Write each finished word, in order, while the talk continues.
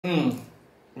I'm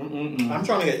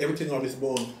trying to get everything on this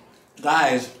bone.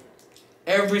 Guys,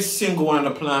 every single one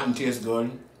of the plantain tastes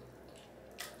good.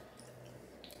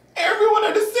 Every one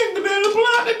of the single one of the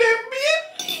plantain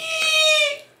tastes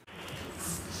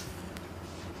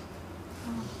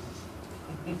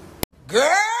good.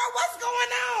 Girl, what's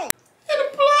going on? And the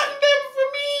plantain tastes for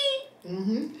me.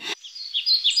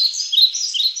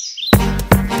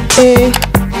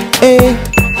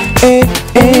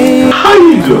 How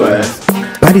you doing?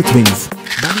 BaddieTwinz.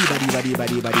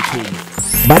 BaddieTwinz.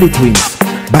 BaddieTwinz.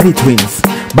 BaddieTwinz.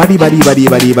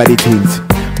 BaddieTwinz.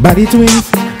 BaddieTwinz.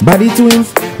 BaddieTwinz.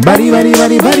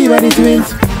 BaddieTwinz.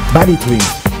 BaddieTwinz.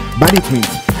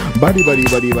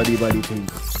 BaddieTwinz.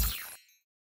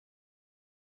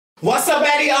 What's up,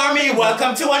 Baddie Army?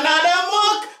 Welcome to another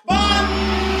Mukbang.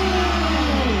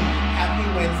 Happy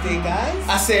Wednesday, guys.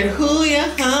 I said, who ya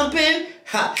humping?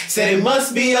 Ha. Said it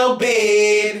must be your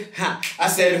bed. Ha. I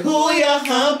said, who ya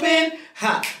humping?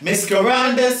 Ha. Miss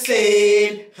Coranda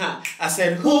said. Ha. I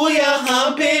said, who ya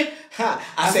humping? Ha.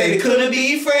 I said, it couldn't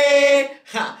be Fred.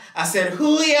 Ha. I said,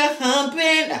 who ya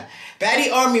humping?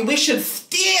 Baddie Army, we should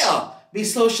still be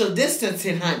social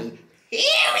distancing, honey.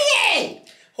 Period.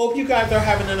 Hope you guys are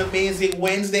having an amazing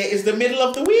Wednesday. It's the middle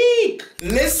of the week.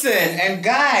 Listen, and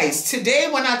guys, today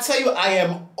when I tell you I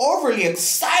am overly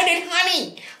excited,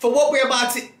 honey, for what we're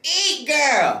about to eat,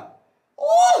 girl.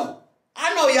 Ooh,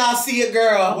 I know y'all see it,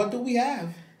 girl. What do we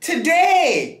have?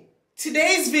 Today's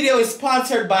video is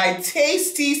sponsored by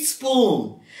Tasty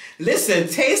Spoon. Listen,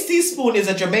 Tasty Spoon is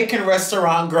a Jamaican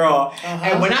restaurant, girl.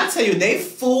 And when I tell you they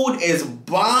food is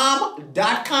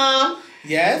bomb.com.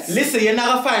 Yes. Listen, you're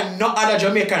not gonna find no other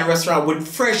Jamaican restaurant with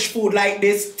fresh food like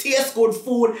this, taste good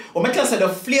food. What me tell you, the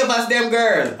flavors, them,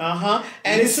 girl.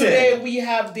 And listen, today we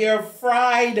have their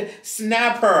fried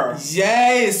snapper.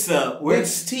 Yes. With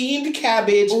steamed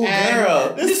cabbage and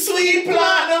girl, the sweet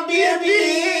platinum,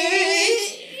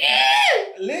 baby.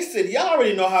 Listen, y'all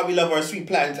already know how we love our sweet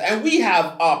plantains, and we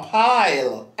have a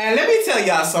pile. And let me tell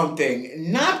y'all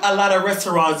something. Not a lot of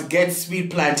restaurants get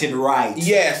sweet plantain right.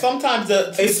 Yeah, sometimes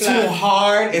it's too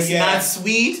hard. It's not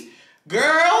sweet.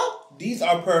 Girl, these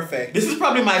are perfect. This is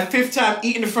probably my 5th time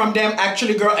eating from them,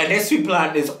 actually, girl. And their sweet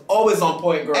plantain is always on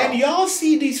point, girl. And y'all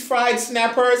see these fried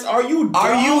snappers? Are you dumb?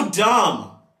 Are you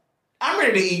dumb? I'm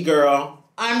ready to eat, girl.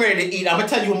 I'm ready to eat. I'm going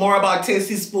to tell you more about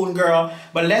Tasty Spoon, girl.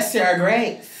 But let's say our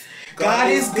grace.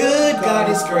 God is good, God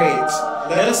is great.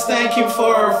 Let us thank Him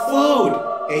for our food.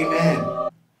 Amen.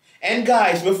 And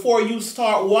guys, before you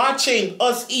start watching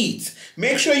us eat,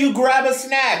 make sure you grab a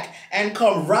snack and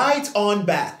come right on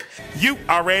back. You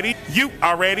already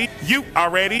know.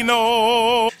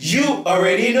 You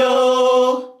already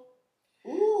know.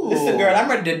 Ooh. Listen, girl, I'm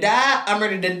ready to dive. I'm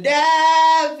ready to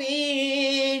dive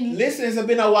in. Listen, it's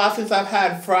been a while since I've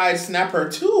had fried snapper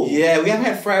too. Yeah, we haven't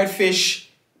had fried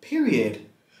fish, period.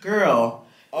 Girl,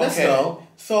 let's go.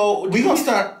 So we gonna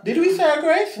start. Did we say our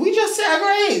grace? We just said our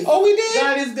grace. Oh, we did?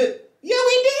 God is good. Yeah,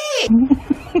 we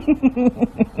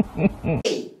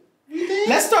did.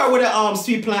 Let's start with a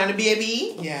sweet plantain,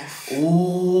 baby. Yeah.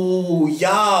 Ooh,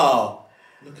 y'all.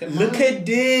 Look at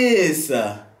this.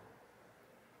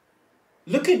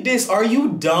 Look at this. Are you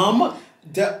dumb?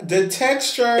 The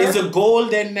texture is a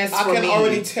goldenness for me. I can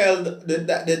already tell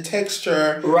the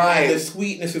texture, right? And the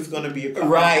sweetness is gonna be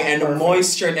right, and the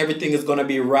moisture and everything is gonna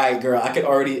be right, girl. I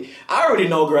already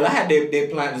know, girl. I had they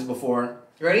plantains before.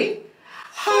 Ready?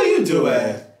 How you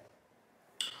doing?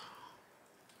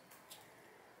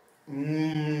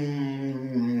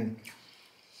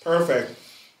 Perfect.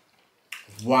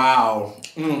 Wow.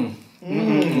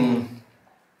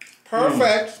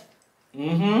 Perfect.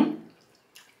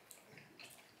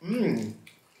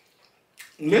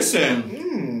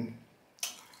 Listen.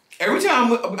 Every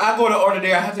time I go to order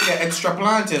there, I have to get extra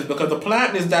plantains because the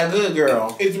plantain is that good,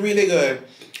 girl. It's really good.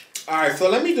 Alright, so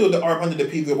let me do the arm under the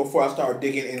pizza before I start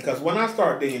digging in, because when I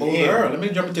start digging in... girl, let me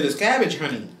jump into this cabbage,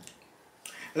 honey.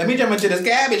 Let me jump into this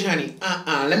cabbage, honey.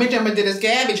 Let me jump into this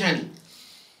cabbage, honey.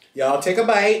 Y'all take a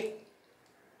bite.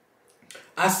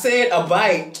 I said a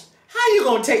bite. How you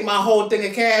gonna take my whole thing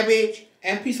of cabbage?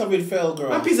 And piece of it fell, girl.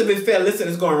 My piece of it fell. Listen,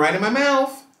 it's going right in my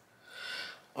mouth.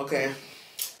 Okay.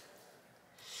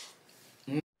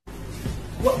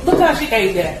 Look how she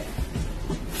ate that.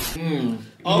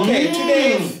 Okay,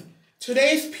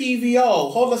 today's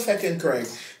PVO. Hold a second, Craig.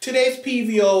 Today's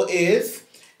PVO is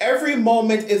every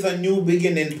moment is a new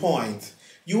beginning point.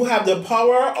 You have the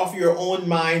power of your own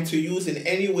mind to use in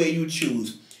any way you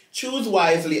choose. Choose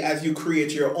wisely as you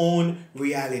create your own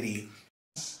reality.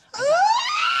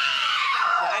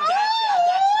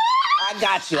 I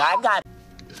got you.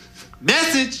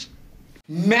 Message.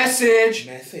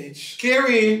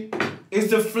 Carrie. is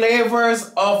the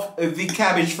flavors of the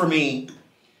cabbage for me.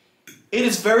 It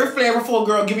is very flavorful,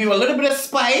 girl. Give you a little bit of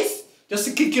spice just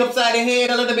to kick you upside the head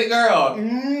a little bit, girl.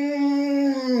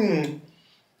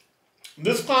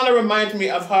 This kind of reminds me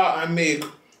of how I make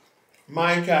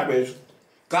my cabbage.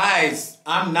 Guys,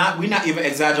 we're not even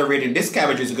exaggerating. This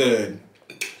cabbage is good.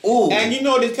 Ooh. And you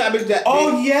know the cabbage that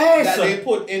that they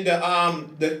put in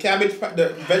the cabbage,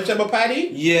 the vegetable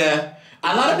patty? Yeah.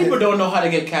 A lot of people don't know how to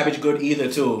get cabbage good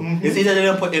either too. It's either they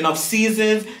don't put enough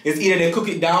seasons, it's either they cook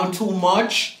it down too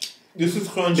much. This is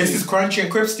crunchy. This is crunchy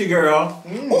and crispy, girl.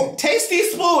 Ooh, Tasty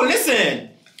Spoon, listen.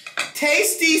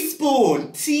 Tasty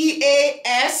Spoon.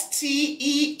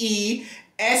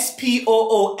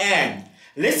 TASTEESPOON.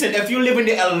 Listen, if you live in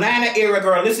the Atlanta area,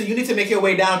 girl, listen, you need to make your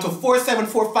way down to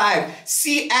 4745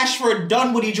 C. Ashford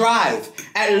Dunwoody Drive,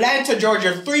 Atlanta,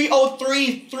 Georgia,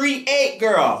 30338,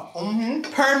 girl.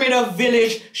 Permitter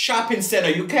Village Shopping Center.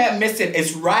 You can't miss it.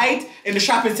 It's right in the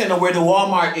shopping center where the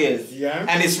Walmart is. Yeah.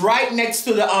 And it's right next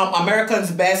to the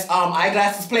American's Best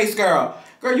eyeglasses place, girl.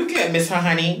 Girl, you can't miss her,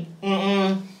 honey.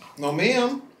 No,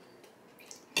 ma'am.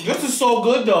 This is so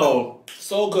good, though.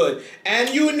 So good. And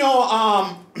you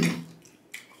know,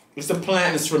 It's the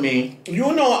plantness for me.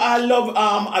 you know, I love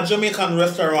a Jamaican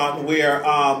restaurant where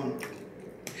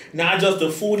not just the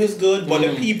food is good, but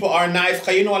the people are nice.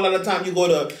 Cause you know, a lot of time you go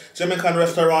to Jamaican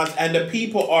restaurants and the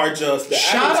people are just the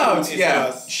Shout out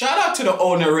to the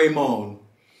owner, Raymond.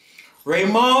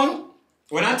 Raymond,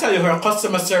 when I tell you her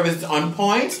customer service is on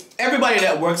point, everybody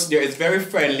that works there is very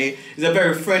friendly. It's a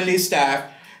very friendly staff.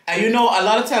 And you know, a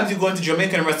lot of times you go into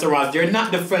Jamaican restaurants, they're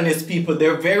not the friendliest people.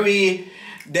 They're very...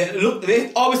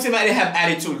 They always seem like they have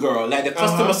attitude, girl. Like the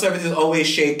customer service is always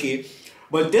shaky.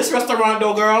 But this restaurant,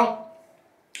 though, girl,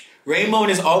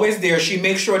 Raymond is always there. She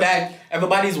makes sure that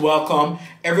everybody's welcome.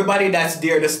 Everybody that's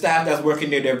there, the staff that's working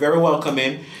there, they're very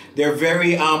welcoming. They're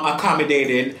very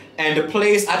accommodating. And the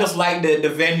place, I just like the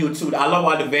venue too. I love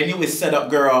how the venue is set up,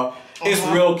 girl. It's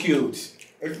real cute.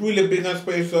 It's really big and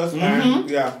spacious. And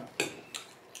yeah.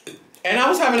 And I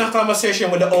was having a conversation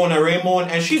with the owner,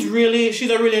 Raymond, and she's a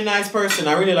really nice person.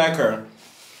 I really like her.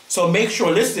 So make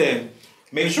sure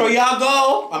y'all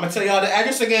go. I'm going to tell y'all the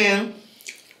address again.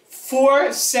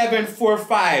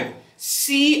 4745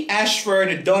 C.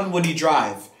 Ashford Dunwoody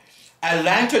Drive,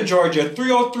 Atlanta, Georgia,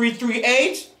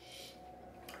 30338.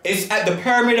 It's at the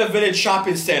Permitter Village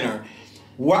Shopping Center.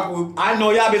 I know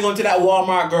y'all been going to that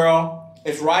Walmart, girl.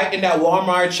 It's right in that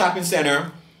Walmart shopping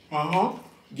center.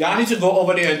 Y'all need to go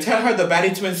over there and tell her the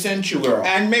BaddieTwinz sent you, girl.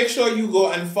 And make sure you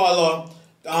go and follow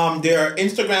their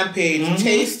Instagram page,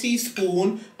 Tasty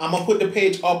Spoon. I'm going to put the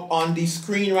page up on the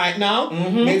screen right now.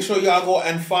 Make sure y'all go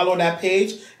and follow that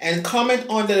page and comment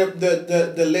on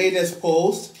the latest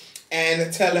post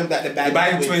and tell them that the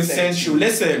BaddieTwinz sent you.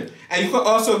 Listen, and you can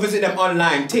also visit them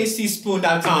online,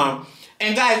 tastyspoon.com.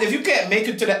 And guys, if you can't make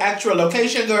it to the actual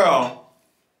location, girl,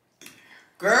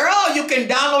 you can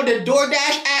download the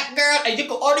DoorDash app, girl, and you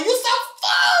can order you some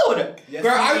food. Yes,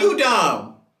 girl, are you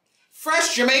dumb?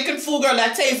 Fresh Jamaican food, girl,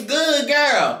 that tastes good,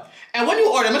 girl. And when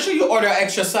you order, make sure you order an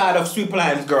extra side of sweet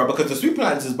plants, girl, because the sweet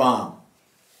plants is bomb.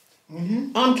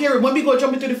 Carrie, when we go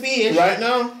jump into the fish? Right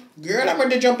now? Girl, I'm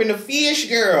ready to jump in the fish,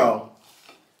 girl.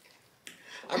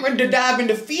 I'm ready to dive in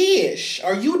the fish.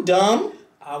 Are you dumb?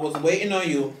 I was waiting on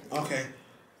you. Okay.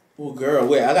 Oh, girl,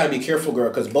 wait, I gotta be careful, girl,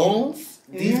 because bones.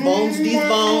 These bones.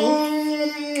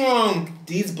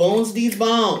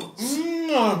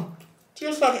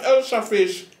 Just like Elsa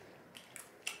fish.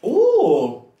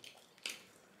 Ooh.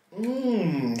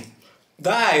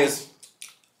 Guys.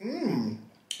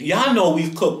 Y'all know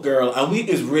we cook, girl, and we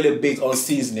is really big on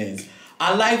seasonings.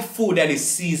 I like food that is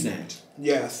seasoned.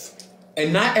 Yes.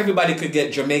 And not everybody could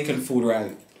get Jamaican food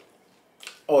right.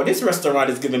 Oh, this restaurant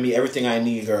is giving me everything I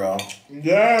need, girl.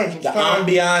 Yes. The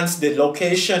ambiance, the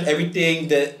location, everything,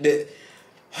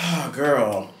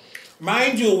 girl.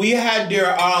 Mind you, we had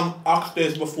their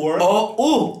oxtails before. Oh,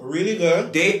 ooh. Really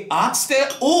good. They oxtail,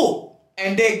 ooh.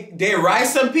 And they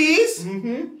rice and peas.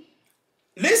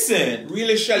 Listen.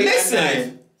 Really shelly and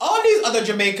nice. All these other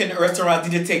Jamaican restaurants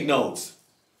need to take notes.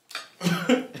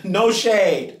 No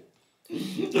shade.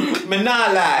 Me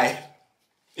not lie.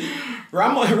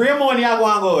 Raymond, y'all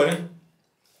going good.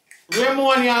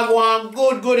 Raymond, y'all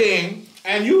going gooding.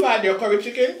 And you had their curry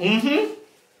chicken?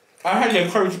 I had their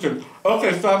curry chicken.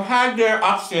 Okay, so I've had their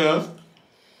oxtails,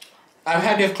 I've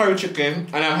had their curry chicken,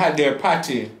 and I've had their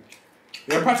patty.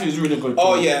 Their patty is really good too.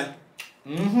 Oh, yeah.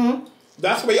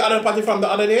 That's where you ordered patty from the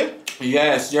other day?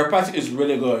 Yes, their patty is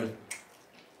really good.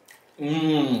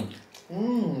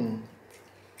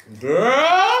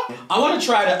 Girl! I want to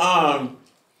try the,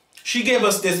 she gave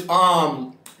us this,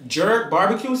 jerk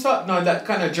barbecue sauce. No, that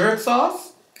kind of jerk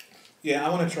sauce. Yeah, I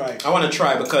want to try it. I want to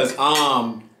try because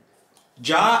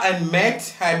Ja and Met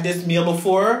had this meal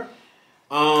before.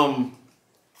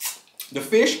 The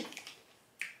fish.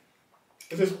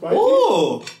 Is it spicy?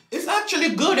 Ooh, it's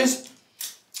actually good. It's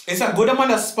a good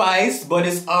amount of spice, but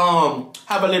it's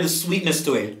have a little sweetness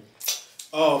to it.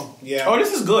 Oh yeah. Oh,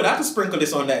 this is good. I can sprinkle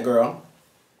this on that, girl.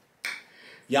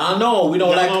 Y'all know we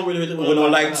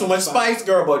don't like too much spice,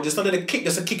 girl, but just a little kick,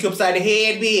 just a kick you upside the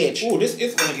head, bitch. Ooh, this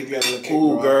is gonna give you a little kick.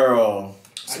 Ooh, girl.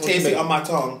 I taste it on my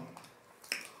tongue.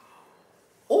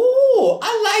 Ooh,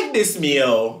 I like this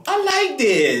meal. I like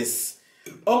this.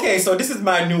 Okay, so this is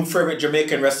my new favorite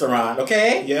Jamaican restaurant,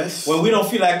 okay? Yes. When we don't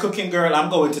feel like cooking, girl, I'm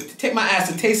going to take my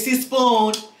ass to Tasty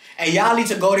Spoon, and y'all need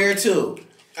to go there too.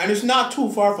 And it's not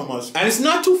too far from us. And it's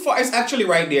not too far. It's actually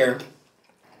right there.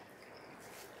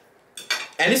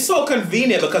 And it's so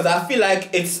convenient because I feel like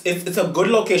it's a good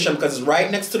location because it's right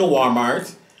next to the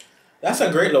Walmart. That's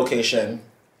a great location.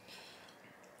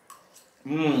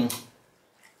 Mmm.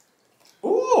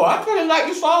 Ooh, I kind of like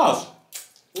the sauce.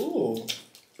 Ooh.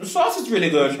 The sauce is really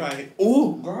good. Try it.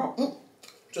 Ooh, girl. Mm.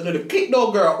 It's a little kick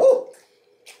though, girl. Ooh.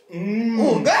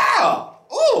 Ooh, girl.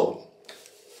 Ooh.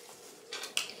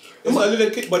 It's a little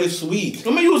kick, but it's sweet.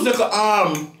 Let me use the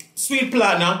sweet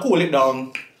plant and cool it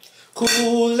down.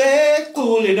 Cool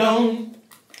it down.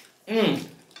 Ooh,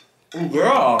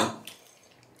 girl.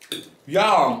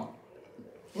 Y'all.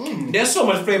 There's so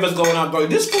much flavors going on, girl.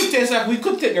 This food tastes like we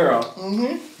cooked it, girl.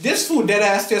 This food dead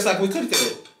ass tastes like we cooked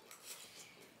it.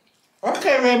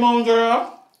 Okay, Raymond,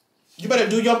 girl. You better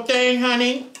do your thing,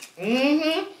 honey.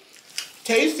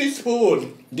 Tasty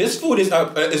Spoon. This food is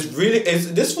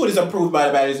approved by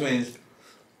the BaddieTwinz.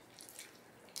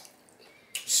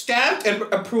 Stamped and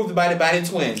approved by the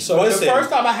BaddieTwinz. So But listen, the first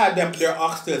time I had them, their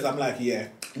oxtails, I'm like, yeah.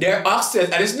 they're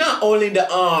oxtails, and it's not only the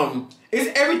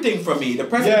it's everything for me. The Yeah,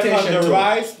 presentation the too.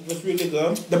 rice was really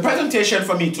good. The presentation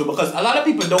for me too, because a lot of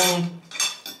people don't.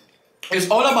 It's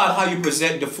all about how you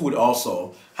present the food,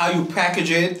 also how you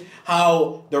package it,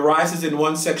 how the rice is in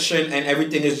one section, and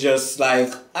everything is just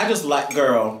like I just like,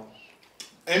 girl.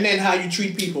 And then how you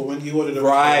treat people when you order the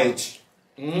Right.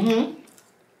 And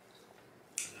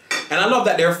I love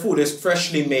that their food is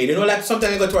freshly made. You know, like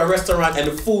sometimes you go to a restaurant and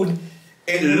the food,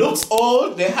 it looks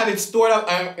old. They have it stored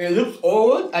up and it looks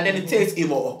old, and then it tastes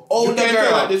even older. You can tell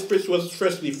Girl. that this fish was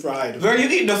freshly fried. Girl, you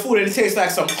eat the food and it tastes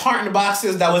like some carton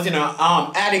boxes that was in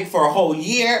an attic for a whole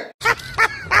year.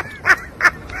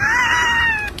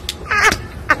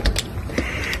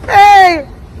 Hey!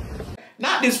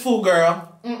 Not this food,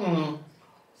 girl. Ooh,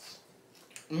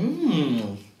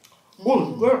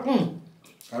 girl.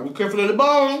 Gotta be careful of the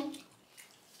bone.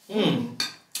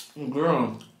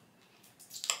 Girl.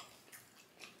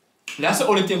 That's the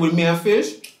only thing with me and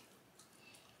fish.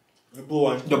 The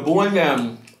bone. The bone,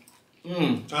 them.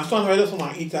 I saw her this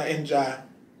one eat that enjoy.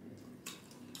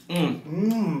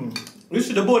 You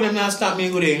see the bone, them now stop me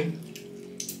good in.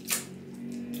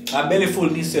 A belly full,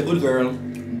 this a good girl.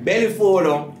 Belly full,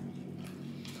 though.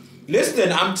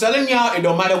 Listen, I'm telling y'all, it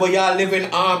don't matter where y'all live in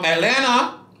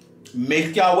Atlanta.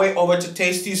 Make your way over to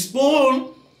Tasty Spoon.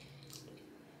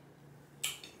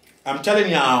 I'm telling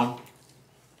y'all.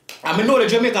 I mean, know the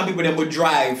Jamaican people, they would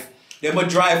drive. They would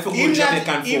drive for good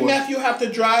Jamaican food. Even if you have to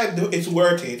drive, it's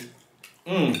worth it.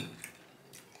 And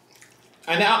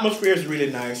the atmosphere is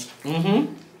really nice.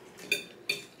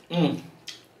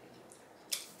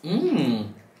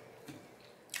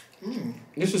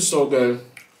 This is so good.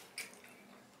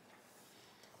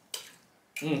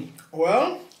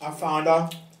 Well, I found a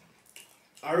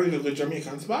really good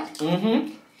Jamaican spot.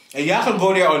 And y'all can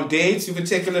go there on dates. You can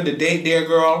take a little date there,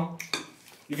 girl.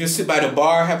 You can sit by the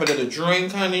bar, have a little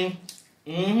drink, honey.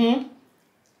 This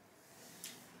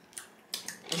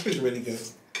fish is really good.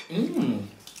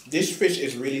 This fish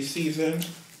is really seasoned.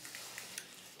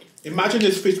 Imagine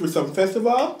this fish with some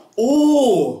festival.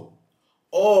 Ooh.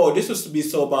 Oh, this used to be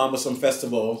so bomb with some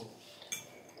festivals.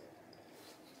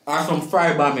 Or some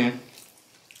fried bami.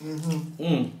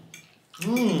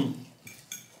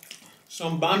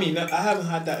 Some bami. I haven't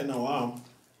had that in a while.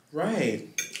 Right.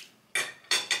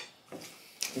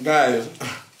 Guys.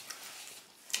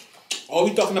 All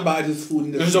we talking about is food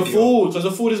in the There's a food. Because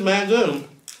the food is mad good.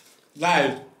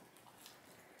 Guys.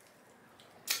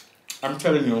 I'm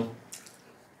telling you.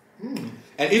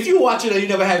 And if you watch it and you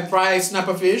never had fried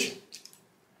snapper fish,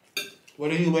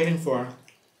 what are you waiting for?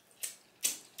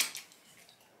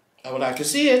 I would like to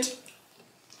see it.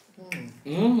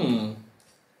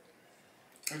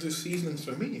 That's the seasonings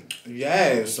for me.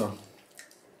 Yes.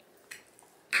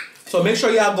 So make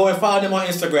sure y'all go and follow them on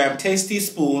Instagram. Tasty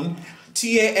Spoon.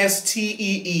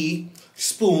 Tastee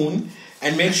Spoon.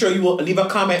 And make sure you will leave a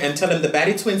comment and tell them the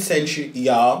BaddieTwinz sent you,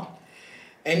 y'all.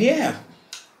 And yeah.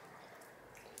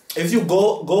 If you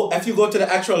go to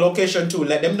the actual location too,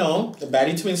 let them know the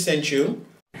BaddieTwinz sent you.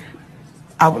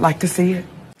 I would like to see it.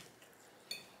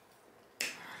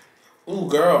 Ooh,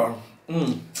 girl.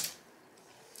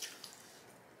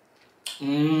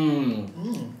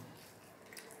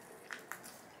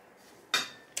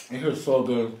 It is so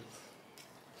good.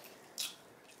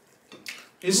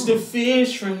 It's the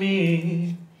fish for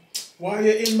me. Why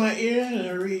you in my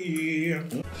ear?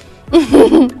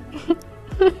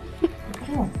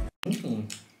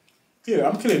 Here,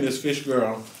 I'm killing this fish,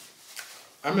 girl.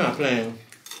 I'm not playing.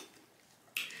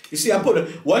 You see, I put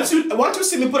it. Once you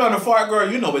see me put on a fart, girl,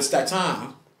 you know it's that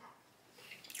time.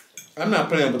 I'm not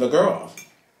playing with the girl.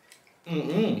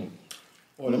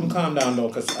 Well, let me calm down though,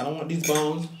 cause I don't want these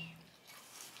bones.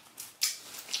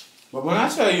 But when I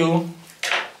tell you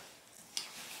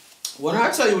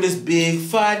this big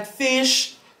fat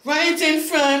fish right in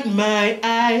front my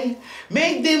eye,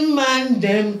 make them man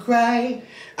them cry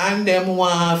and them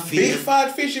want feel. Big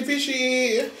fat fishy.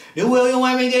 The way you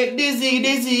want me get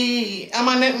dizzy. I'm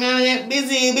gonna get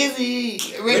busy.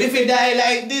 Ready for die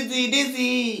like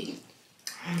dizzy.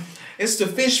 It's the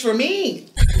fish for me.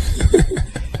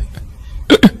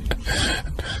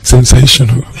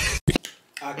 Sensational.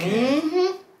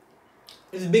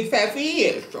 It's a big fat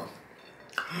fish.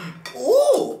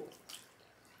 Ooh.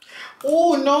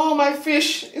 Oh no, my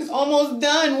fish is almost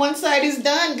done. One side is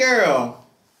done, girl.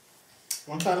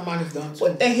 One side of mine is done too.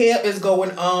 What the hell is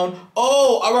going on?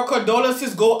 Oh, our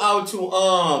condolences go out to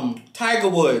Tiger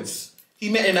Woods. He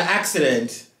met in an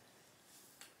accident.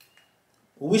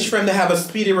 We wish for him to have a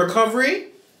speedy recovery.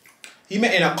 He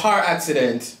met in a car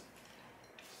accident.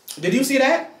 Did you see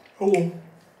that? Who?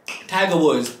 Tiger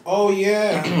Woods. Oh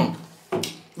yeah.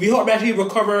 We hope that he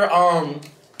recover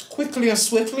quickly and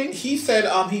swiftly. He said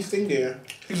he's in there.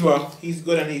 He's well. He's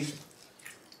good and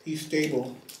he's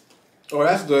stable. Oh,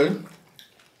 that's good.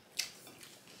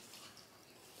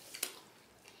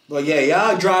 But yeah,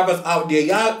 y'all drivers out there,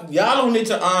 y'all don't need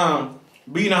to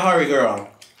be in a hurry, girl.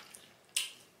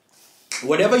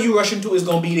 Whatever you rushing to is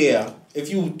gonna be there. If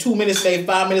you 2 minutes late,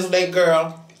 5 minutes late,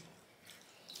 girl,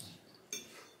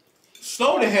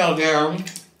 slow the hell down.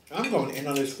 I'm going in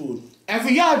on this food. And for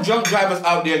y'all drunk drivers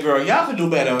out there, girl, y'all can do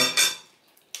better.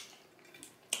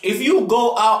 If you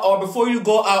go out or before you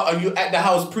go out, or you at the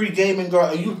house pre-gaming, girl,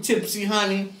 are you tipsy,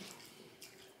 honey?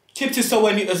 Tipsy so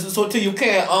till you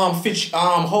can't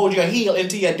hold your heel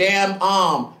into your damn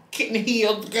kitten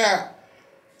heels, girl.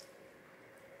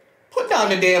 Put down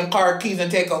the damn car keys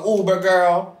and take a Uber,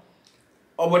 girl.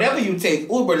 Or whatever you take.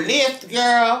 Uber, Lyft,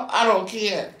 girl. I don't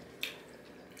care.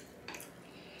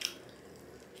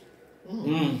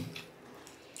 I'm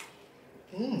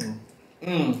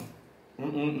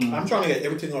trying to get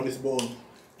everything on this bowl.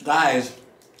 Guys,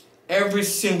 every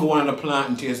single one of the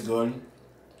plantain tastes good.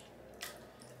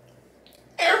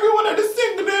 Every one of the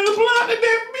single in the plantain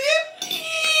tastes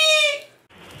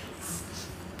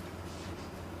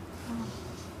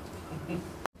good.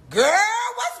 Girl,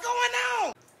 what's going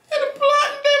on? And the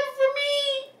plantain tastes for me.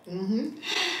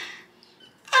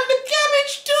 And the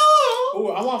cabbage too.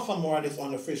 Oh, I want some more of this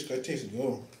on the fish because it tastes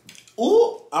good.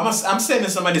 Ooh, I'm sending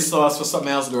some of this sauce for something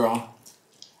else, girl.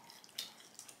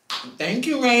 Thank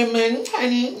you, Raymond,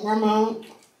 honey, Ramon.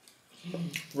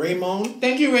 Raymond?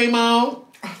 Thank you, Raymond.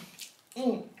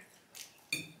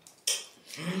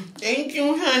 Thank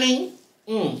you, honey.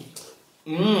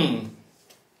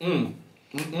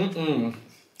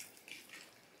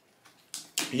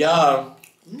 Yeah.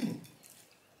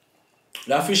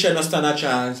 That fish ain't no stand a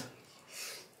chance.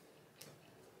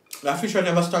 That fish ain't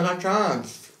never stand a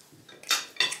chance.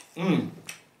 Okay,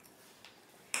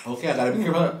 I gotta be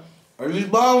careful. Are these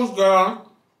bones, girl?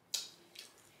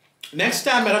 Next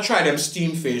time, I'll try them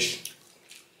steamed fish.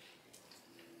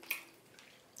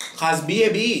 Cause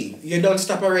baby, you don't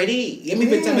stop already. You mean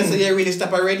to tell me so you really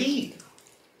stop already?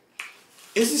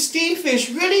 Is the steamed fish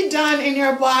really done in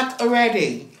your pot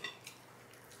already?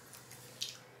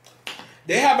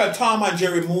 They have a Tom and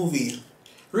Jerry movie.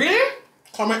 Really?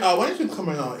 Coming out. When is it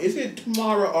coming out? Is it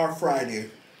tomorrow or Friday?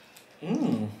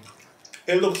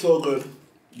 It looks so good.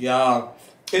 Yeah.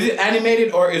 Is it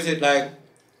animated or is it like...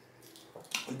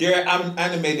 They're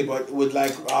animated, but with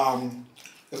like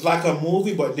it's like a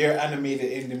movie, but they're animated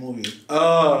in the movie.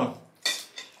 You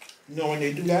know when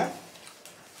they do that?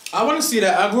 I want to see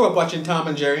that. I grew up watching Tom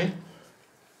and Jerry.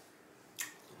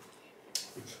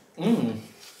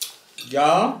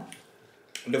 Y'all,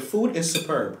 the food is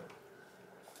superb.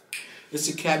 It's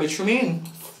a cabbage for me.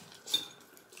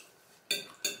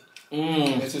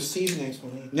 It's a seasoning for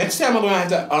me. Next time I'm gonna have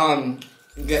to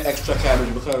get extra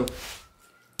cabbage because.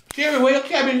 Jerry, where your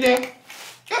cabbage there?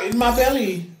 In my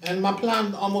belly, and my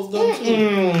plant almost done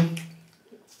too.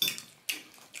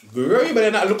 Girl, you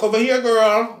better not look over here,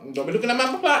 girl. Don't be looking at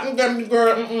my plant,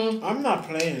 girl. I'm not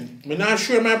playing. I'm not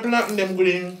sure my plant them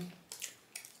green.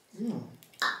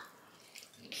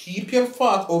 Keep your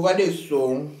fork over this,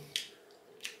 so.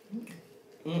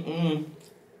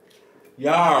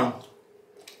 Yeah.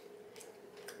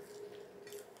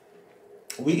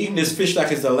 We eating this fish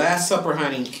like it's the last supper,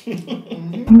 honey.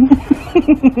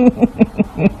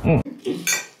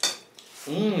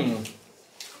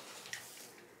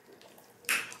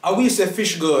 And we say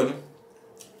fish good.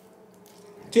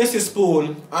 Taste the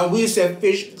spoon. And we say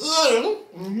fish good.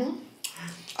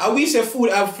 And we say food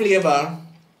have flavor.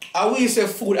 And we say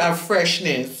food have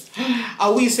freshness.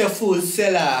 And we say food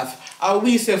sell off. And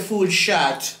we say food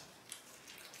shot.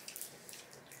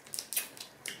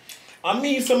 I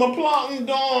mean, some planting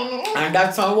done. And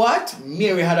that's on what?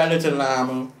 Mary had a little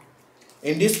lamb.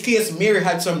 In this case, Mary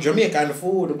had some Jamaican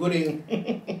food. Good in.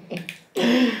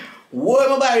 What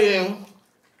my body?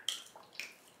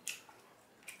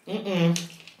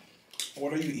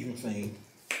 What are you even saying?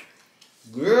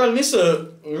 Girl,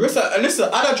 listen,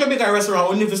 other Jamaican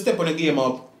restaurant only need to step on the game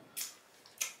up.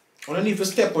 I need to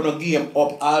step on the game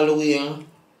up all the way.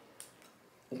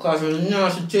 Because you know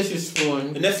she tastes this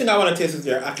spoon. The next thing I want to taste is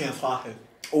their Ackee sausage.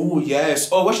 Oh yes.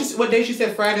 Oh, what day she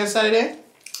said? Friday and Saturday?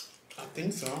 I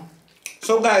think so.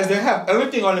 So guys, they have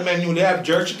everything on the menu. They have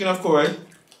jerk chicken, of course.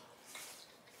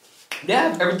 They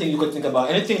have everything you could think about.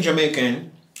 Anything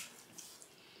Jamaican.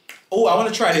 Oh, I want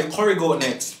to try the curry goat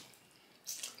next.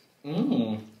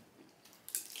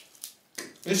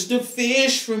 It's the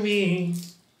fish for me.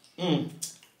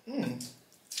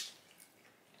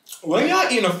 When y'all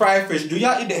eating a fried fish, do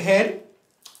y'all eat the head?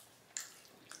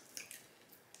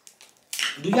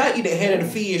 Do y'all eat the head of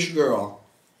the fish, girl?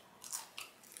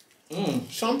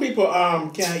 Some people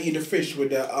can't eat the fish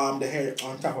with the head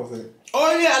on top of it.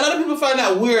 Oh yeah, a lot of people find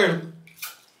that weird.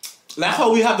 Like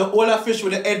how we have the older fish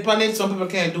with the head on it, some people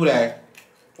can't do that.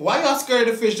 Why y'all scared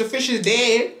of the fish? The fish is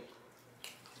dead.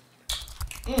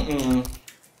 Some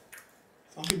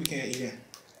people can't eat it.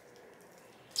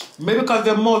 Maybe because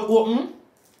their mouth open.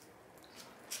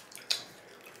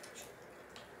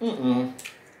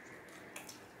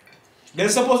 They're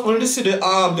supposed only to see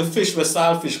the fish where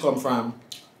saltfish come from.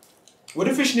 What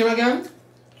the fish name again?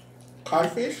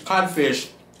 Codfish? Codfish.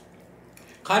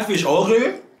 Codfish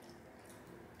ugly?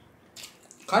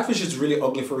 Codfish is really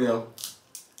ugly for real.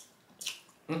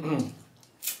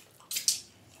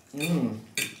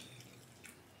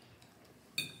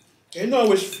 You know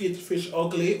which fish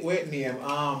ugly? Wait name.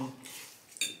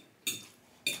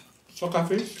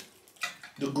 Suckerfish?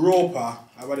 The groper,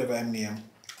 or whatever I'm name.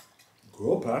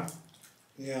 Groper?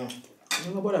 Yeah. I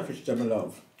don't know about that fish that I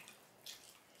love.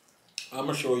 I'm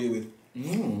gonna show you it.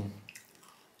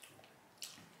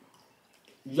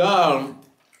 Yeah.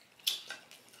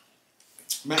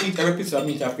 I eat every piece of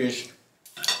meat of fish.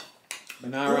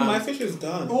 Oh, my fish is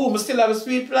done. Ooh, I still have a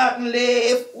sweet platinum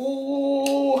left.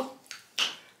 Ooh.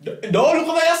 Don't look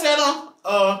over yourself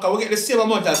now. Can we get the same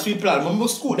amount of sweet platinum? I'm gonna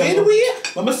scoot them. Did we?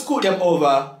 I'm gonna scoot them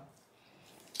over.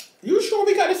 You sure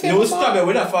we got the same No, amount? stop it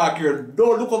with a fork here.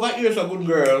 Don't look over here, so good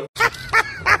girl.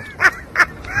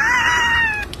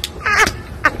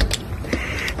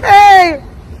 Hey!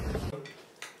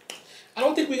 I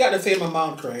don't think we got the same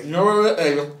amount, Craig. No,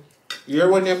 you're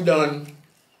when them done.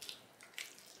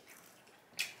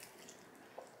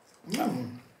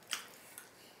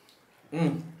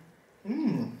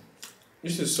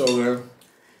 This is so good.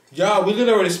 Yeah, we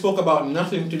literally spoke about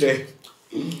nothing today.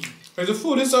 Because the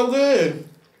food is so good.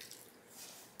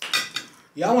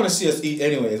 Y'all want to see us eat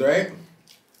anyways, right?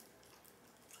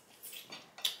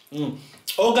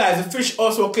 Oh guys, the fish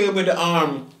also came with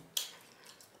the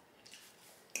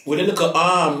with a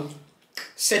little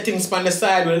settings on the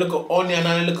side with a little onion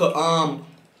and a little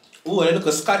ooh, a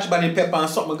little scotch bonnet pepper and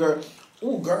something, girl.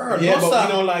 Ooh, girl. Yeah, no, but sir.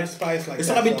 we don't like spice like It's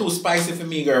that. not gonna be too spicy for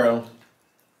me, girl.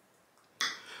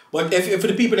 But if for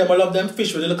the people that love them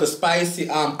fish with a little spicy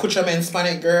couchement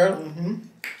spannet, girl.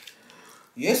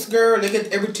 Yes, girl, they get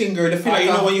everything, girl. They feel like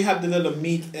you know when you have the little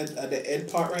meat at the end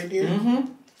part right there?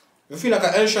 You feel like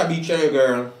an El Shabi cherry,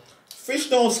 girl. Fish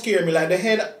don't scare me. Like the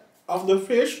head of the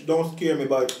fish don't scare me,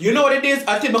 but You know what it is?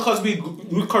 I think because we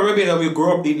Caribbean and we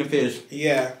grew up eating fish.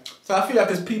 yeah. So I feel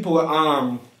like it's people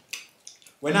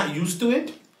we're not used to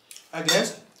it, I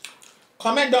guess.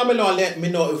 Comment down below and let me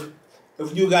know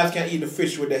if you guys can eat the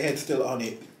fish with the head still on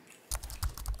it.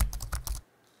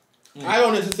 I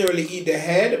don't necessarily eat the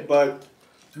head, but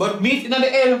But meat in the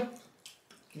head,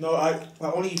 No, I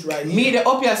only eat right here. Me, the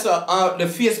up here, so, the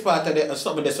face part of the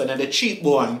something this one, and the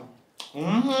cheekbone.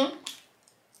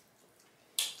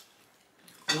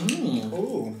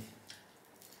 Ooh.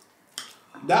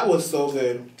 That was so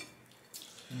good.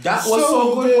 That was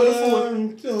so good with the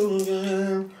food. So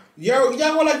good. Y'all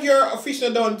go like your fish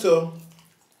are done too.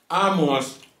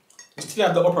 Almost. You still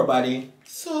have the upper body.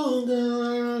 So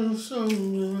good, so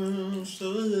good,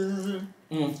 so good.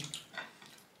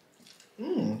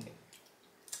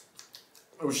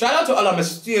 Shout out to all of my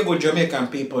still good Jamaican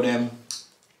people, them.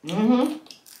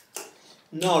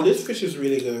 No, this fish is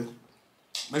really good.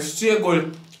 My still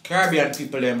good Caribbean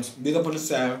people, them. Big up on the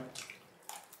side.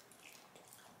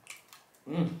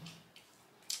 And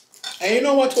you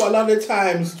know what? A lot of the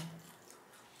times,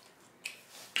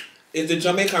 it's the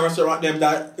Jamaican restaurant them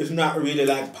that is not really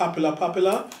like popular.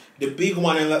 The big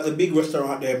one and like the big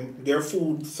restaurant them, their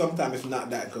food sometimes is not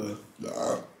that good.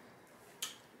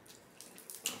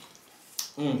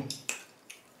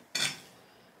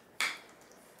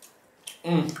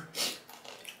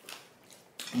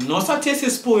 No such tasty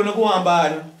spoon, you go on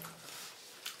bad.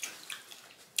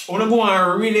 When you go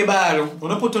on really bad,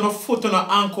 when you put on a foot on an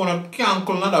ankle, on a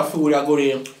cankle, another food you go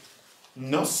there.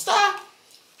 No stop.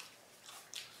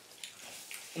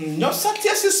 No such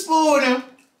tasty spoon.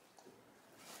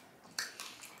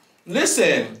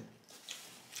 Listen.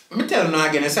 Let me tell you now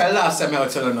again, it's the last time I'll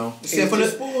tell you now. See,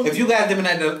 if you guys live in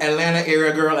the Atlanta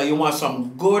area, girl, and you want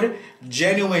some good,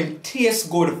 genuine, taste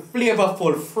good,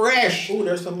 flavorful, fresh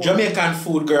Jamaican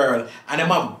food, girl, and them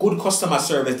have good customer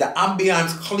service, the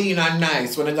ambience clean and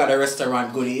nice when they got a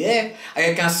restaurant good, yeah? And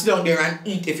you can sit down there and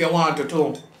eat if you want to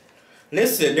too.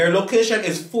 Listen, their location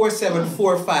is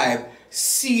 4745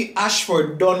 C.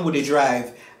 Ashford Dunwoody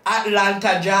Drive,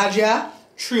 Atlanta, Georgia,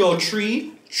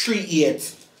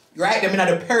 30338. Right, them in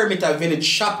the Perimeter Village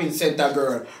Shopping Center,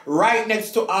 girl. Right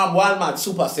next to Walmart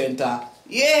Super Center.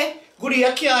 Yeah, good, you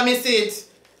can't miss it.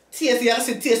 Tasty, you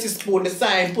see tasty spoon, the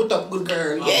sign, put up good,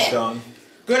 girl. Yeah. I'm done.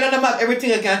 Girl, and them have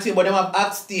everything I can see, but them have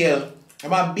oxtail,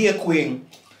 them have bake wing,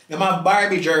 them have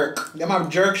Barbie jerk, them have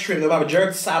jerk shrimp, them have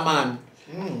jerk salmon.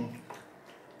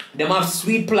 Them have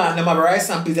sweet plant, them have rice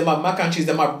and peas, them have mac and cheese,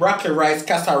 them have broccoli rice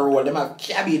casserole, them have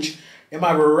cabbage, them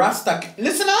have rasta.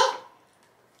 Listen up.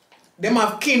 Them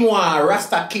have quinoa,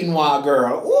 rasta quinoa,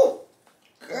 girl. Ooh,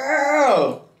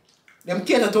 girl. Them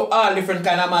cater to all different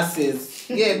kind of masses.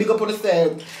 Yeah, big up on the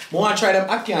step. I want to try them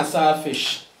ackee and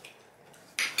saltfish.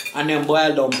 And them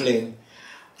boiled dumpling.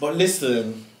 But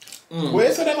listen. Where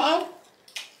you say them have?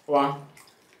 What?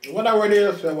 What that word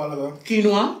you said a while ago?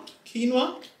 Quinoa.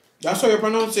 Quinoa? That's how you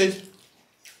pronounce it.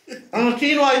 And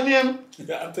quinoa is name?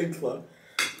 Yeah, I think so.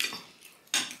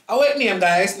 Wait name,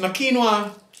 guys. No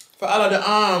quinoa for all of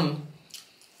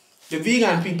the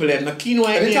vegan people then. No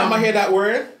quinoa is Anytime name. I hear that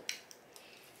word,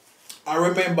 I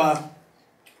remember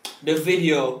the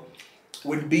video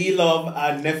with B-Love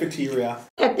and Neferteria.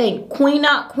 That thing,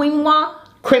 quinoa,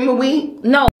 creamy wheat?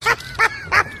 No.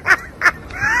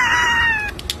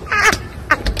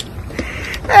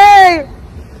 Hey!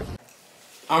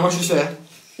 And what she said?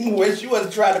 When she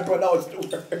was trying to pronounce the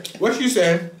word. What she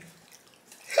said?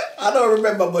 I don't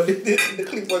remember, but the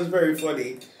clip was very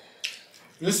funny.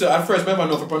 Listen, at first, I never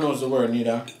know if I pronounce the word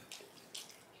neither.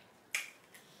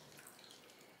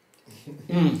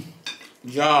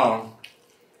 Y'all.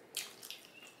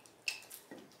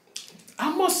 I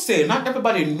must say, not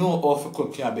everybody know how to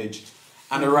cook cabbage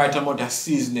and the right amount of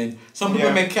seasoning. Some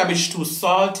people make cabbage too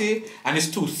salty and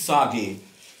it's too soggy.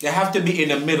 They have to be in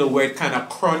the middle where it's kind of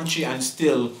crunchy and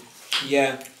still,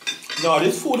 No,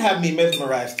 this food had me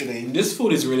mesmerized today. This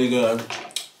food is really good.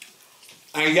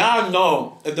 And y'all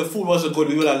know, if the food wasn't good,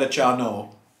 we would have let y'all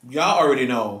know. Y'all already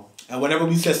know. And whenever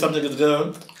we said something is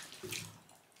good,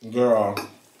 girl,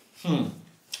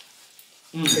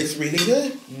 It's really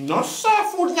good. no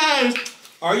soft food, guys.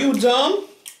 Are you dumb?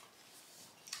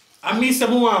 I need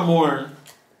some more.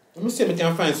 Let me see if I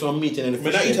can find some meat in the I'm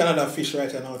fish. not eating another fish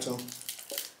right now, too.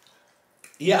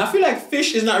 Yeah, I feel like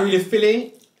fish is not really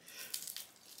filling.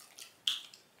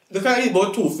 They can eat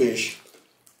about 2 fish.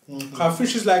 Because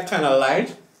fish is like kind of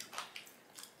light.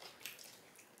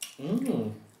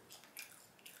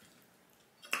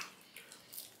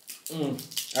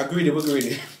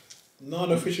 Agreed. No,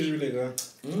 the fish is really good.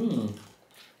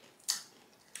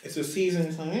 It's a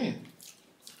season thing.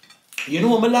 You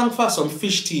know, I'm long for some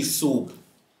fish tea soup.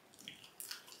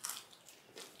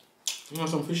 You want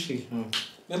some fish tea?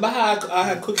 Remember how I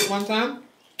had cooked it one time?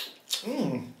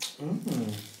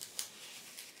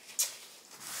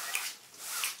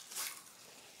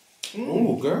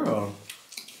 Oh, girl.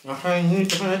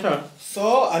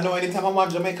 So, I know anytime I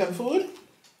want Jamaican food,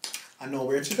 I know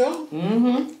where to go.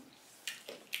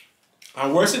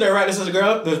 And worse than right, this is a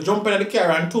girl. Just jump in the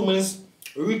car and 2 minutes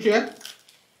reach here.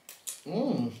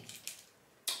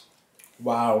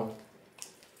 Wow.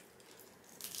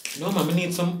 No, man, we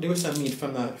need there was some meat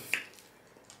from that.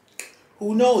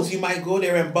 Who knows? You might go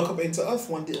there and buck up into us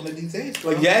one of these days.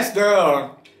 Girl. Well, yes,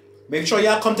 girl. Make sure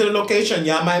y'all come to the location.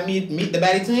 Y'all might meet the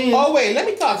BaddieTwinz. Oh, wait. Let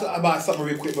me talk about something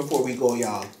real quick before we go,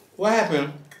 y'all. What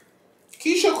happened?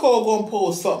 Keisha Cole gonna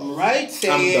post something, right?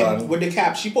 Saying, I'm done. with the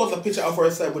cap, she posted a picture of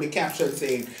herself with the caption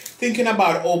saying, thinking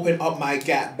about open up my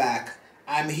gap back.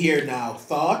 I'm here now.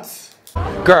 Thoughts?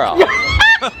 Girl.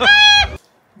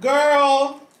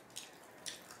 Girl.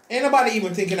 Ain't nobody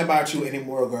even thinking about you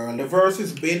anymore, girl. The verse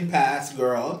has been passed,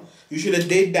 girl. You should have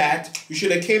did that. You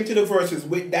should have came to the verses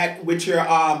with that, with your,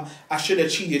 I should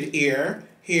have cheated here,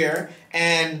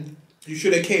 and you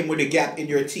should have came with a gap in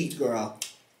your teeth, girl.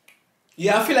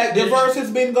 Yeah, I feel like The verse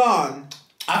has been gone.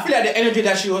 I feel like the energy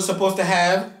that she was supposed to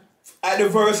have At the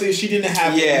verses, she didn't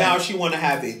have it. Yeah. Now she want to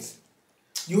have it.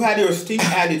 You had your stink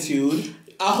attitude.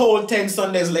 a whole 10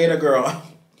 Sundays later, girl.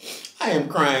 I am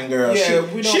crying, girl. Yeah,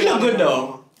 we don't she look want good it though. no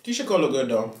more. Keisha Cole look good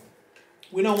though.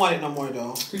 We don't want it no more,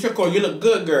 though. Keisha Cole, you look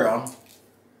good, girl.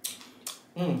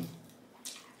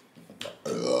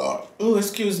 Oh,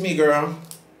 excuse me, girl.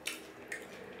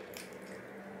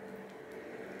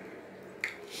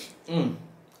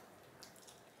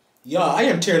 Yeah, I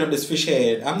am tearing up this fish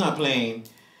head. I'm not playing.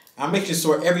 I'm making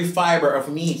sure every fiber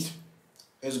of meat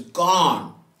is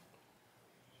gone.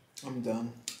 I'm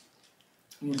done.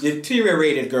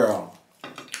 Deteriorated, girl.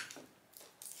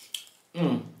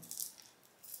 You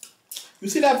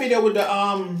see that video with the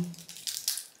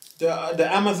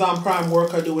Amazon Prime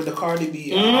worker doing the Cardi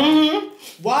B?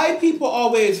 Why people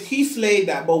always, he slayed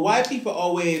that, but why people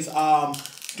always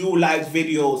do live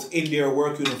videos in their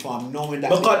work uniform, knowing that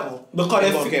because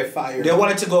they're gonna get fired? They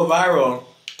wanted to go viral.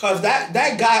 Cause that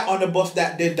guy on the bus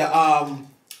that did the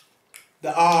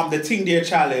thing there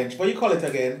challenge, what do you call it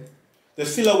again? The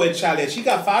silhouette challenge. He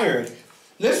got fired.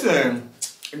 Listen,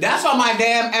 that's why my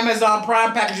damn Amazon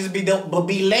Prime packages be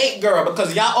late, girl,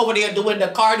 because y'all over there doing the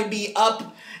Cardi B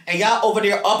up, and y'all over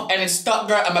there up and it's stuck,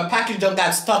 girl, and my package done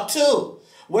got stuck too.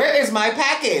 Where is my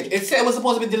package? It said it was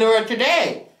supposed to be delivered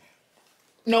today.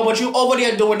 No, but you over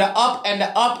there doing the up and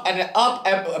the up and the up,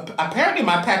 and apparently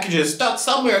my package is stuck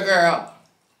somewhere, girl.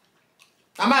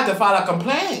 I'm gonna have to file a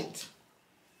complaint.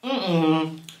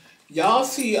 Y'all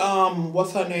see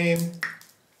what's her name?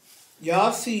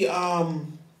 Y'all see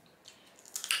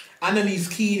Annalise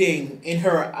Keating in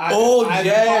her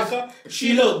yes,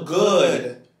 she looked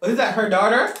good. Is that her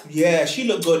daughter? Yeah, she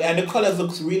looked good, and the colors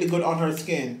looks really good on her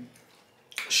skin.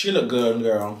 She look good,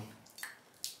 girl.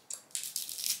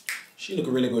 She look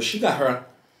really good. She got her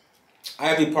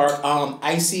Ivy Park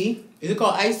Icy. Is it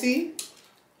called Icy?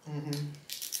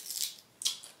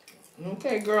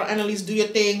 Okay, girl. Annalise, do your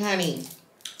thing, honey.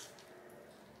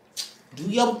 Do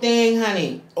your thing,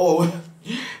 honey. Oh,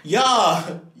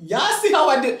 y'all see how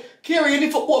I did? Carrie, you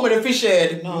need to open the fish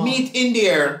head. No. Meat in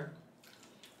there.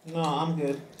 No, I'm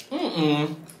good.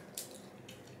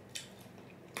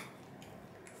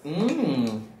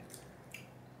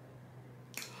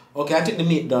 Okay, I think the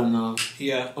meat done now.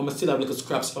 Yeah. I'm gonna still have little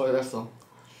scraps for that so.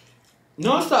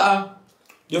 No, sir.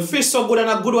 Your fish so good and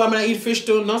a good one. I'm gonna eat fish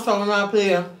too. No, sir, I'm not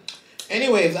playing.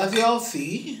 Anyways, as y'all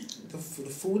see, the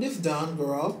food is done,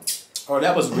 girl. Oh,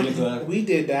 that was really good. We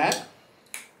did that.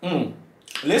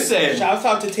 Listen. Shout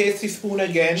out to Tasty Spoon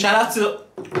again. Shout out to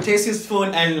Tasty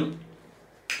Spoon and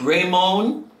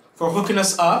Raymond for hooking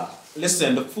us up.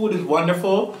 Listen, the food is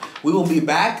wonderful. We will be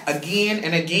back again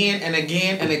and again and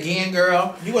again and again,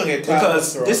 girl. You gonna get tired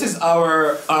because this is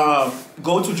our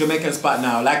go-to Jamaican spot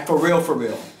now. Like for real, for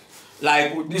real.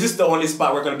 Like this is the only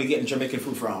spot we're gonna be getting Jamaican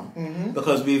food from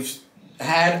because we've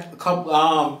had a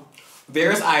couple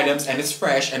various items and it's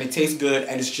fresh and it tastes good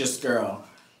and it's just girl.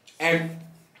 And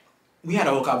we had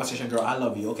a whole conversation, girl. I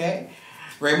love you, okay?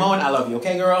 Raymond, I love you,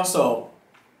 okay, girl? So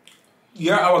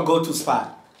you're our go-to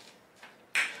spot.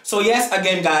 So yes,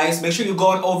 again, guys, make sure you go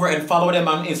on over and follow them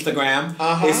on Instagram.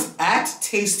 It's at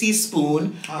Tasty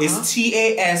Spoon. It's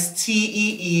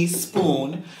TASTEE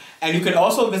Spoon. And you can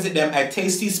also visit them at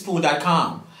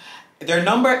tastyspoon.com. Their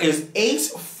number is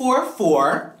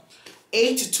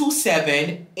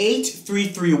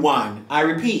 844-827-8331. I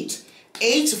repeat,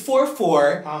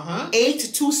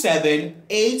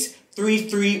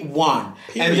 844-827-8331.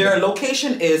 And their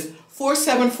location is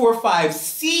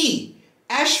 4745C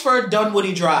Ashford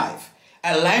Dunwoody Drive,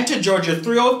 Atlanta, Georgia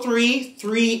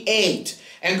 30338.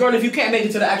 And girl, if you can't make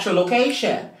it to the actual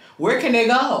location, where can they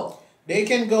go? They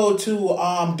can go to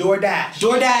DoorDash.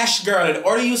 DoorDash, girl, and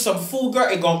order you some food, girl.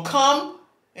 It's gonna come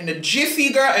In a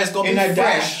jiffy, girl, it's gonna In be a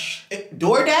fresh.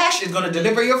 DoorDash is gonna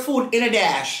deliver your food in a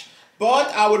dash. But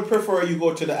I would prefer you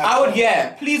go to the I would,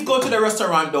 yeah. Please go to the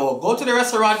restaurant though. Go to the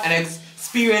restaurant and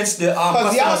experience the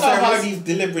because customer y'all know how service. these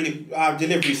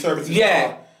delivery services Yeah.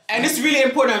 are. And it's really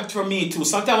important for me too.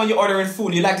 Sometimes when you're ordering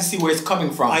food, you like to see where it's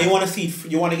coming from. And you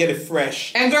want to get it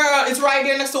fresh. And girl, it's right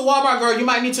there next to Walmart, girl. You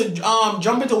might need to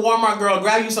jump into Walmart, girl.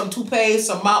 Grab you some toothpaste,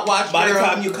 some mouthwash, By girl. the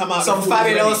time you come out, some the food is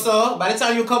ready. Fabuloso. By the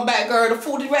time you come back, girl, the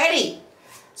food is ready.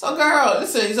 So, girl,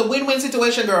 listen, it's a win-win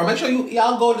situation, girl. Make sure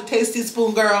y'all go to Tasty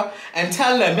Spoon, girl, and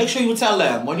tell them. Make sure you tell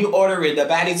them when you order it, the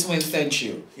BaddieTwinz sent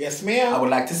you. Yes, ma'am. I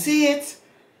would like to see it.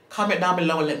 Comment down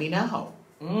below and let me know.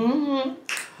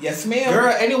 Yes, ma'am.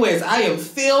 Girl, anyways, I am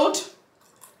filled.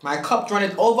 My cup's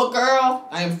running over, girl.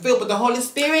 I am filled with the Holy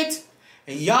Spirit.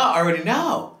 And y'all already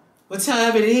know what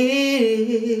time it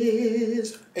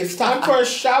is. It's time for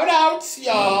shout-outs,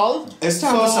 y'all. It's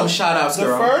time for some shout-outs,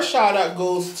 girl. The first shout-out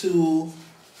goes to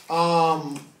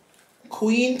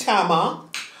Queen Tama.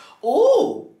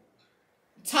 Ooh.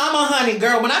 Tama, honey,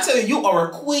 girl, when I tell you you are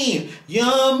a queen,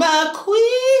 you're my queen.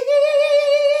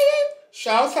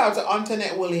 Shouts out to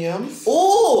Antoinette Williams.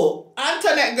 Ooh,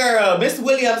 Antoinette, girl. Miss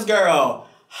Williams, girl.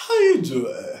 How you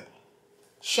doing?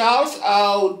 Shouts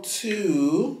out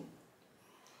to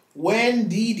Wen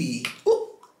Didi. Ooh.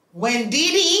 When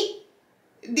Didi?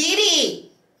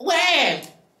 Didi. When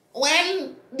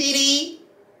Didi?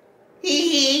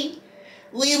 Hee.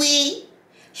 Wee wee.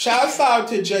 Shouts out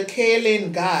to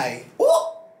Jacqueline Guy. Ooh.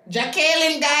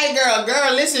 Jacqueline Guy, girl.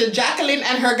 Girl, listen, Jacqueline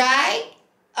and her guy?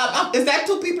 Is that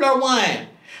two people or one?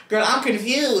 Girl, I'm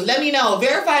confused. Let me know.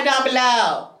 Verify down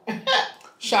below.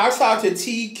 Shouts out to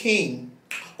T King.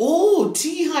 Ooh,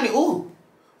 T, honey. Ooh.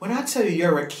 When I tell you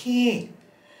you're a king.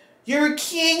 You're a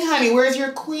king, honey. Where's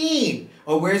your queen?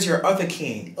 Or where's your other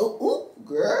king? Ooh,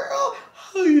 girl.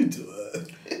 How you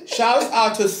doing? Shouts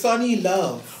out to Sunny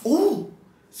Love. Ooh,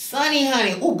 sunny,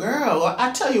 honey. Ooh, girl.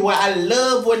 I tell you what, I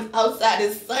love when outside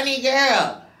is sunny,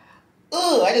 girl.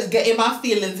 Ooh, I just get in my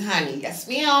feelings, honey. Yes,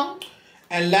 ma'am.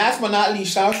 And last but not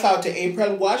least, shouts out to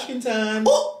April Washington.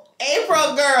 Ooh,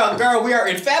 April, girl. Girl, we are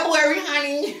in February,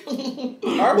 honey.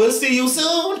 We'll see you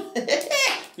soon.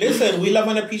 Listen, we love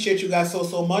and appreciate you guys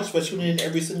so much for tuning in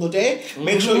every single day.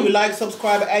 Make sure you like,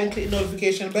 subscribe, and click the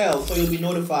notification bell so you'll be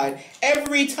notified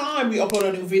every time we upload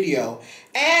a new video.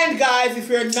 And guys, if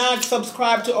you're not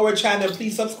subscribed to our channel,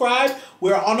 please subscribe.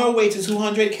 We're on our way to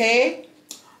 200K.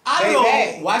 I don't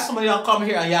know why some of y'all come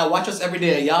here and y'all watch us every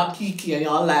day and y'all kiki and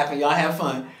y'all laugh and y'all have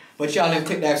fun. But y'all didn't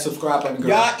click that subscribe button,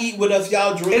 girl. Y'all eat with us,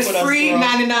 y'all drink with us. It's free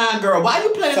 99, girl. Why you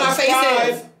playing in our Subscribe.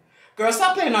 faces? Girl,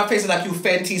 stop playing in our faces like you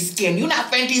Fenty skin. You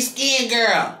not Fenty skin,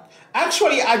 girl.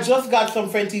 Actually, I just got some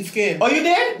Fenty skin. Oh, you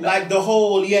did? Like the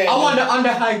whole, yeah. I want the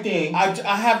under high thing. I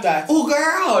have that. Oh,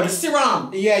 girl, the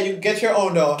serum. Yeah, you get your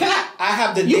own though. Can I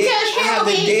have the You can't share I have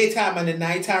with the me. daytime and the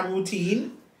nighttime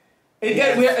routine.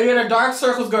 We're the dark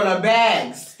circles, girl, the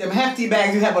bags. Them hefty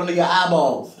bags you have under your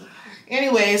eyeballs.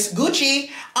 Anyways,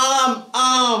 Gucci.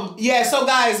 Yeah, so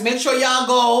guys, make sure y'all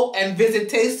go and visit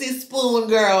Tasty Spoon,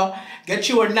 girl. Get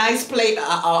you a nice plate,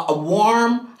 a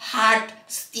warm, hot,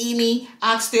 steamy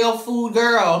oxtail food,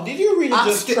 girl. Did you really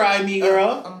just try me,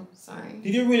 girl? Sorry.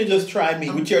 Did you really just try me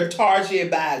with your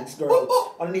Target bags,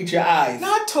 girl? Underneath your eyes.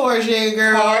 Not Target,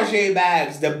 girl. Target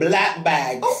bags, the black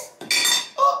bags.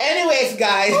 Anyways,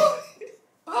 guys.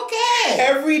 Okay.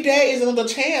 Every day is another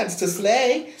chance to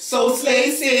slay. So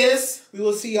slay, sis. We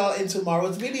will see y'all in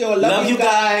tomorrow's video. Love you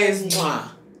guys. Mwah.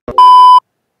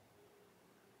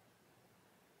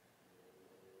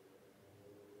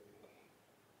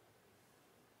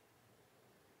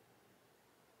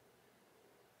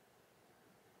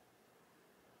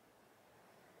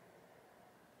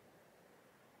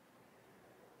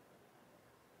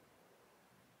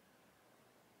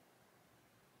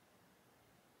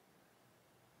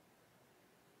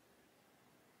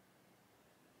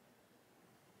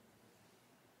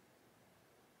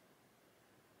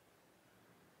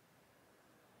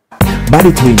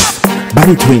 BaddieTwinz,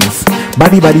 BaddieTwinz,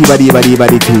 BaddieTwinz,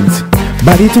 BaddieTwinz,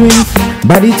 BaddieTwinz,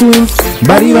 BaddieTwinz,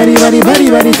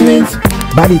 BaddieTwinz,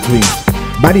 BaddieTwinz,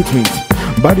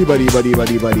 BaddieTwinz,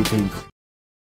 BaddieTwinz.